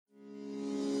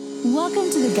Welcome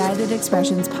to the Guided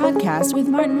Expressions podcast with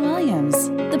Martin Williams,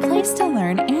 the place to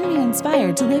learn and be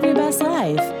inspired to live your best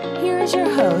life. Here is your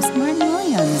host, Martin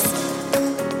Williams.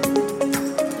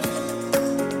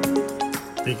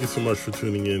 Thank you so much for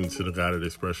tuning in to the Guided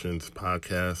Expressions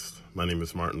podcast. My name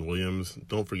is Martin Williams.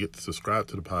 Don't forget to subscribe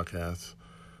to the podcast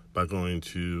by going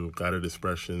to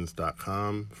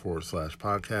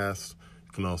guidedexpressions.com/podcast.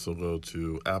 You can also go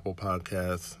to Apple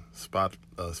Podcasts,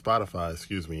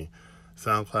 Spotify,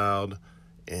 SoundCloud,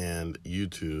 and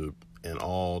YouTube, and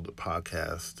all the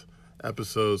podcast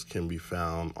episodes can be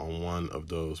found on one of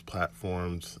those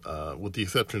platforms, with the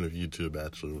exception of YouTube.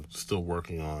 Actually, we're still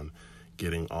working on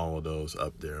getting all of those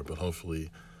up there, but hopefully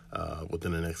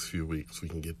within the next few weeks we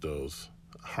can get those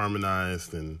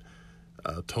harmonized and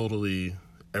totally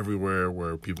everywhere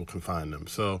where people can find them.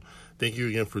 So thank you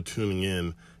again for tuning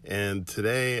in. And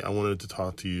today I wanted to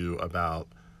talk to you about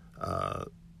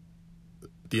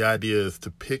the idea is to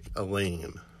pick a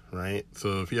lane, right?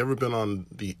 So if you've ever been on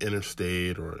the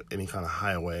interstate or any kind of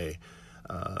highway,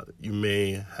 you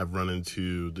may have run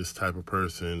into this type of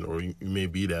person, or you may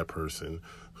be that person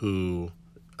who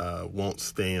won't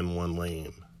stay in one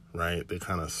lane, right? They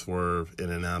kind of swerve in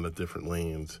and out of different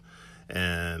lanes.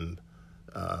 And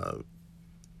the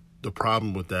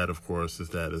problem with that, of course, is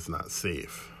that it's not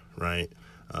safe, right?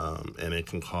 And it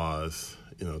can cause,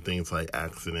 things like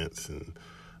accidents and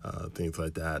things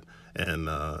like that, and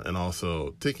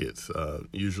also tickets.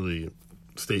 Usually,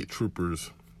 state troopers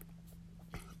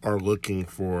are looking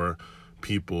for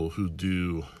people who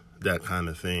do that kind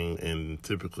of thing, and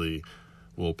typically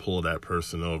will pull that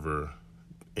person over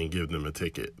and give them a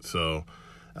ticket. So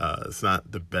it's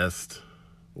not the best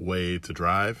way to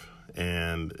drive.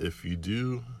 And if you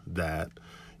do that,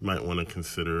 you might want to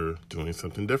consider doing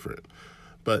something different.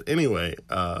 But anyway,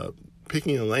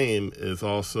 picking a lane is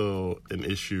also an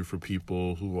issue for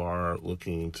people who are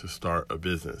looking to start a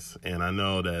business. And I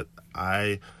know that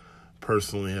I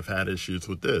personally have had issues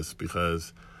with this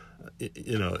because,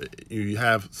 you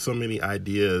have so many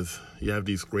ideas, you have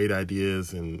these great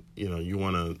ideas, and, you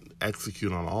want to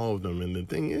execute on all of them. And the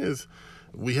thing is,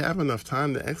 we have enough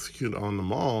time to execute on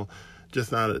them all,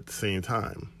 just not at the same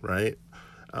time, right?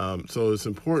 So it's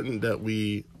important that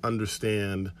we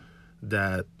understand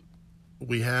that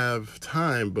we have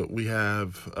time, but we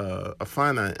have a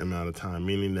finite amount of time,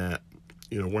 meaning that,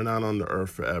 we're not on the earth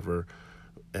forever,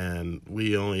 and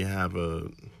we only have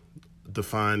a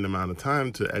defined amount of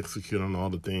time to execute on all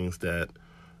the things that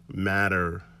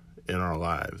matter in our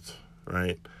lives,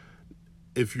 right?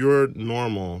 If you're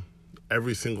normal,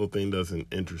 every single thing doesn't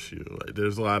interest you. Like,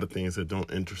 there's a lot of things that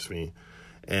don't interest me,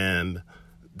 and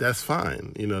that's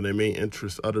fine. They may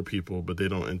interest other people, but they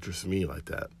don't interest me like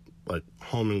that. Like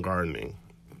home and gardening.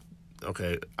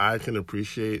 Okay, I can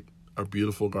appreciate a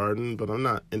beautiful garden, but I'm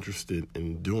not interested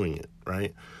in doing it,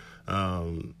 right?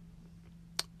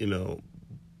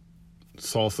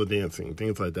 Salsa dancing,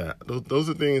 things like that. Those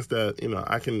are things that,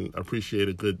 I can appreciate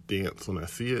a good dance when I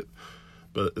see it,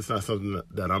 but it's not something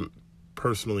that I'm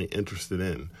personally interested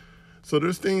in. So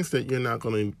there's things that you're not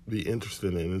going to be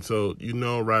interested in. And so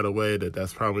right away that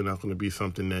that's probably not going to be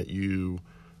something that you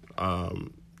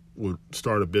would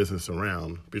start a business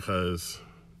around, because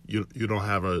you don't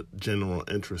have a general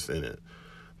interest in it.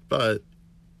 But,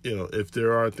 if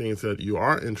there are things that you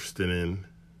are interested in,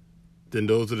 then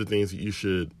those are the things that you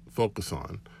should focus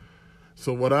on.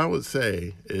 So what I would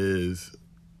say is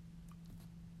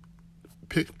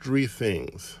pick 3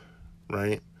 things,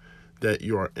 right, that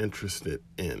you are interested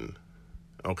in,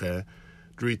 okay?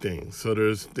 3 things. So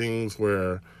there's things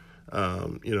where,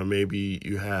 maybe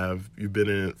you've been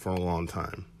in it for a long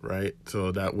time, right?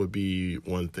 So that would be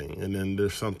one thing. And then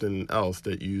there's something else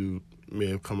that you may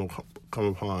have come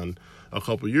upon a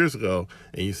couple years ago,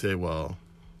 and you say, well,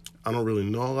 I don't really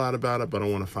know a lot about it, but I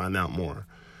want to find out more.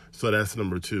 So that's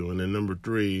number 2. And then number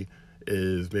 3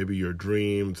 is maybe your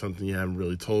dream, something you haven't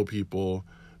really told people,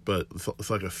 but it's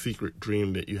like a secret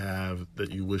dream that you have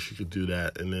that you wish you could do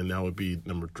that. And then that would be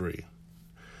number 3.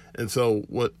 And so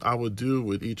what I would do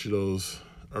with each of those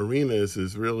arenas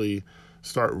is really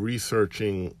start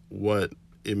researching what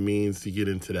it means to get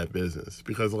into that business.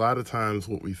 Because a lot of times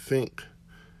what we think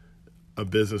a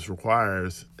business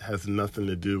requires has nothing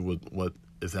to do with what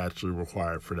is actually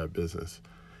required for that business.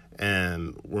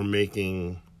 And we're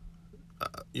making,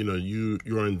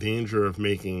 you're in danger of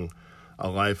making a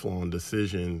lifelong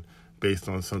decision based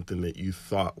on something that you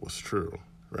thought was true,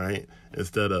 right?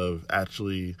 Instead of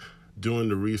actually doing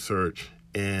the research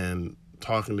and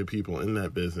talking to people in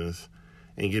that business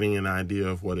and getting an idea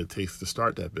of what it takes to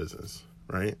start that business,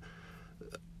 right?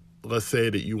 Let's say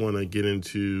that you want to get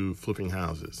into flipping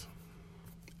houses,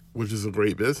 which is a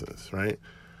great business, right?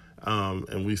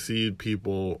 And we see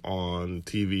people on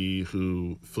TV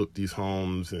who flip these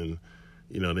homes and,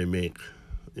 they make,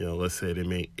 let's say they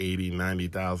make $80,000,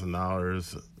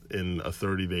 $90,000 in a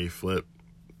 30-day flip,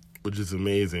 which is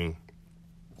amazing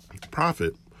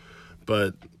profit.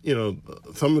 But,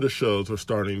 some of the shows are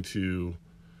starting to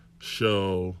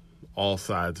show all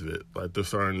sides of it. Like they're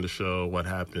starting to show what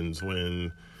happens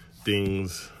when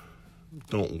things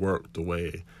don't work the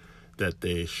way that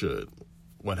they should.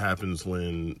 What happens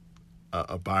when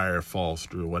a buyer falls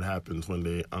through? What happens when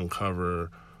they uncover,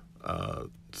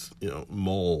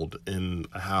 mold in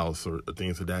a house or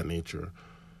things of that nature?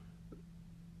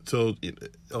 So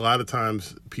a lot of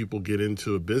times people get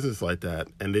into a business like that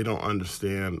and they don't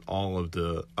understand all of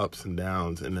the ups and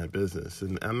downs in that business.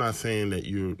 And I'm not saying that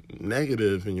you're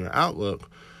negative in your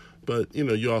outlook, but,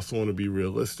 you also want to be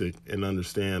realistic and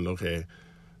understand, okay,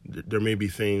 there may be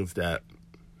things that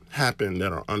happen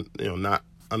that are, not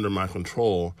under my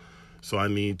control. So I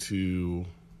need to,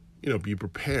 be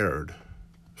prepared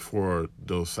for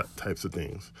those types of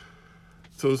things.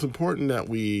 So it's important that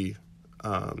we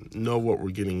know what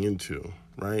we're getting into,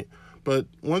 right? But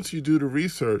once you do the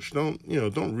research, don't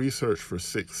research for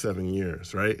 6-7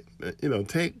 years, right?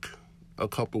 Take a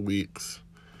couple weeks,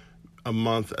 a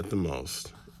month at the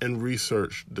most, and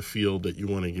research the field that you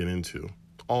want to get into,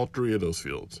 all three of those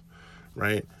fields,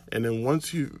 right? And then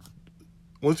once you've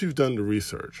done the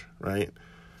research, right,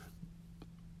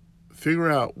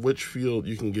 figure out which field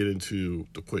you can get into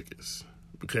the quickest.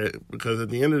 Okay, because at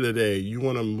the end of the day, you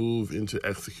want to move into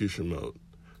execution mode.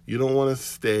 You don't want to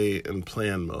stay in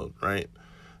plan mode, right?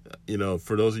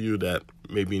 For those of you that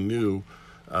may be new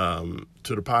to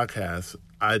the podcast,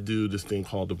 I do this thing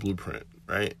called the blueprint,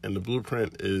 right? And the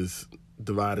blueprint is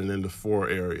divided into 4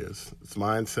 areas. It's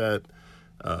mindset,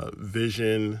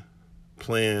 vision,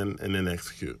 plan, and then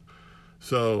execute.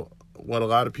 So what a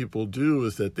lot of people do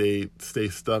is that they stay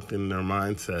stuck in their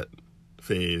mindset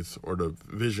phase or the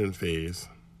vision phase,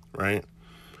 right?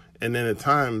 And then at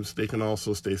times they can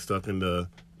also stay stuck in the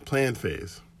plan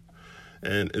phase.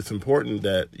 And it's important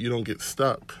that you don't get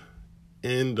stuck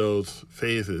in those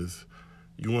phases.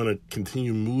 You want to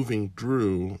continue moving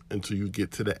through until you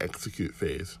get to the execute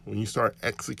phase. When you start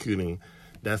executing,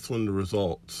 that's when the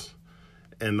results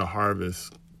and the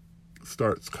harvest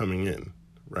starts coming in,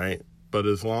 right? But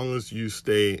as long as you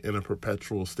stay in a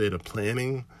perpetual state of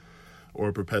planning or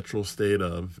a perpetual state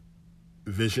of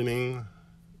visioning,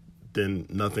 then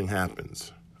nothing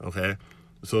happens, okay?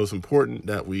 So it's important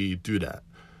that we do that.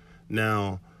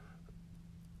 Now,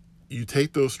 you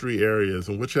take those 3 areas,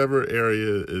 and whichever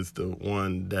area is the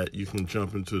one that you can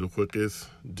jump into the quickest,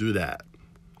 do that,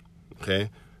 okay?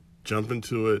 Jump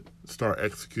into it, start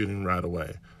executing right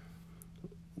away.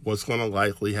 What's going to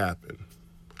likely happen,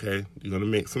 okay? You're going to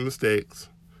make some mistakes.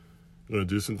 You're going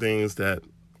to do some things that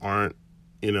aren't,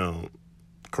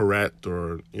 correct,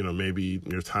 or, maybe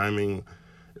your timing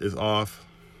is off.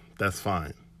 That's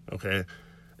fine, okay?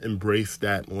 Embrace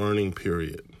that learning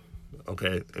period,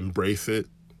 okay? Embrace it.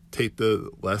 Take the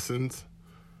lessons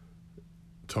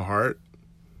to heart,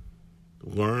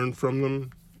 learn from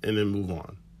them, and then move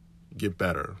on. Get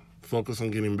better. Focus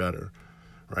on getting better,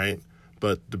 right?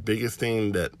 But the biggest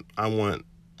thing that I want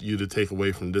you to take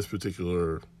away from this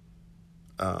particular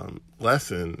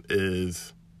lesson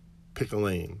is pick a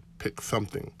lane, pick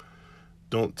something.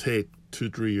 Don't take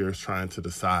 2-3 years trying to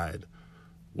decide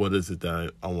what is it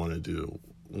that I want to do.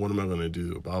 What am I going to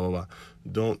do? Blah, blah, blah.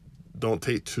 Don't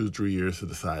take 2-3 years to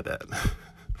decide that,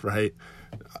 right?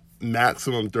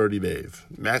 Maximum 30 days.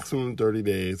 Maximum 30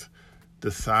 days.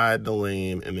 Decide the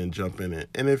lane and then jump in it.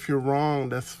 And if you're wrong,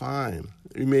 that's fine.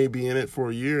 You may be in it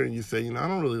for a year and you say, I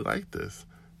don't really like this.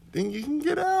 Then you can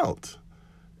get out.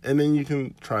 And then you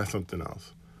can try something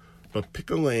else. But pick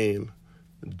a lane,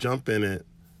 jump in it,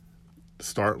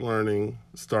 start learning,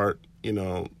 start,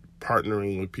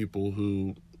 partnering with people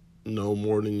who know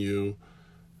more than you.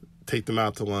 Take them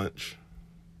out to lunch.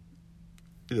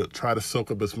 Try to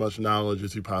soak up as much knowledge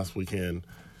as you possibly can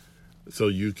so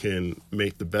you can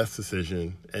make the best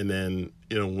decision. And then,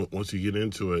 once you get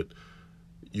into it,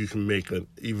 you can make an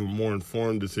even more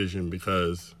informed decision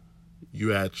because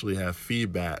you actually have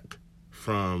feedback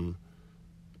from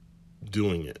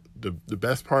doing it. The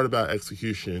best part about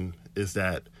execution is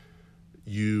that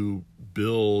you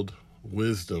build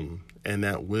wisdom, and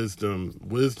that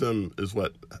wisdom is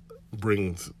what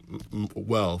brings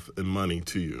wealth and money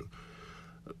to you.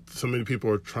 So many people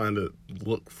are trying to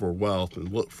look for wealth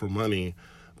and look for money,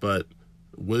 but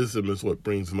wisdom is what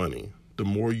brings money. The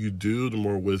more you do, the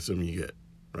more wisdom you get,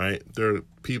 right? There are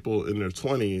people in their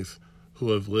 20s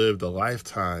who have lived a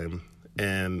lifetime,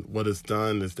 and what it's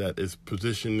done is that it's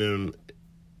positioned them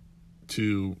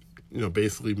to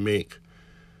basically make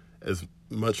as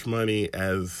much money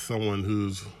as someone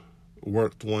who's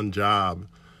worked one job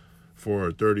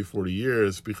for 30, 40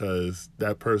 years, because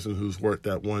that person who's worked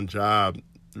that one job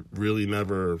really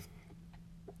never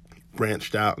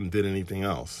branched out and did anything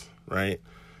else, right?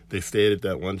 They stayed at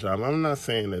that one job. I'm not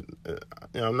saying that,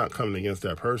 I'm not coming against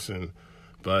that person,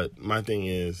 but my thing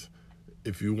is,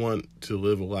 if you want to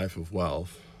live a life of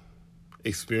wealth,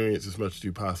 experience as much as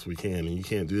you possibly can, and you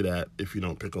can't do that if you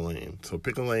don't pick a lane. So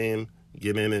pick a lane,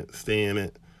 get in it, stay in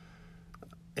it,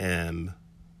 and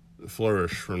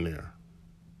flourish from there.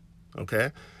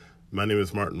 Okay? My name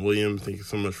is Martin Williams. Thank you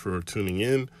so much for tuning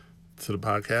in to the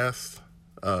podcast.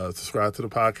 Subscribe to the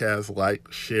podcast,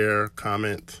 like, share,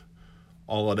 comment,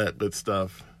 all of that good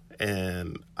stuff.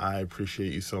 And I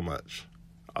appreciate you so much.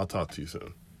 I'll talk to you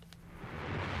soon.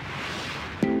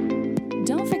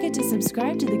 Don't forget to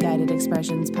subscribe to the Guided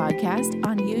Expressions podcast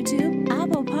on YouTube,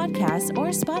 Apple Podcasts, or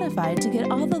Spotify to get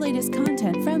all the latest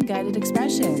content from Guided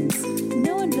Expressions.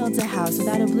 No one builds a house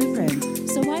without a blueprint,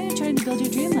 so why are you trying to build your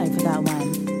dream life without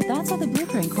one? That's why the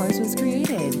Blueprint course was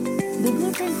created. The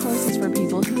Blueprint course is for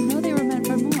people who know they were meant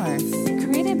for more.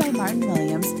 Created by Martin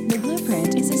Williams, the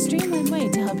Blueprint is a streamlined way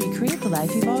to help you create the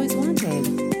life you've always wanted.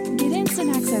 Get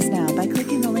instant access now by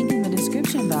clicking the link in the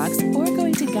description box or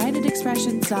going to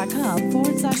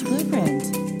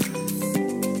guidedexpressions.com/blueprint.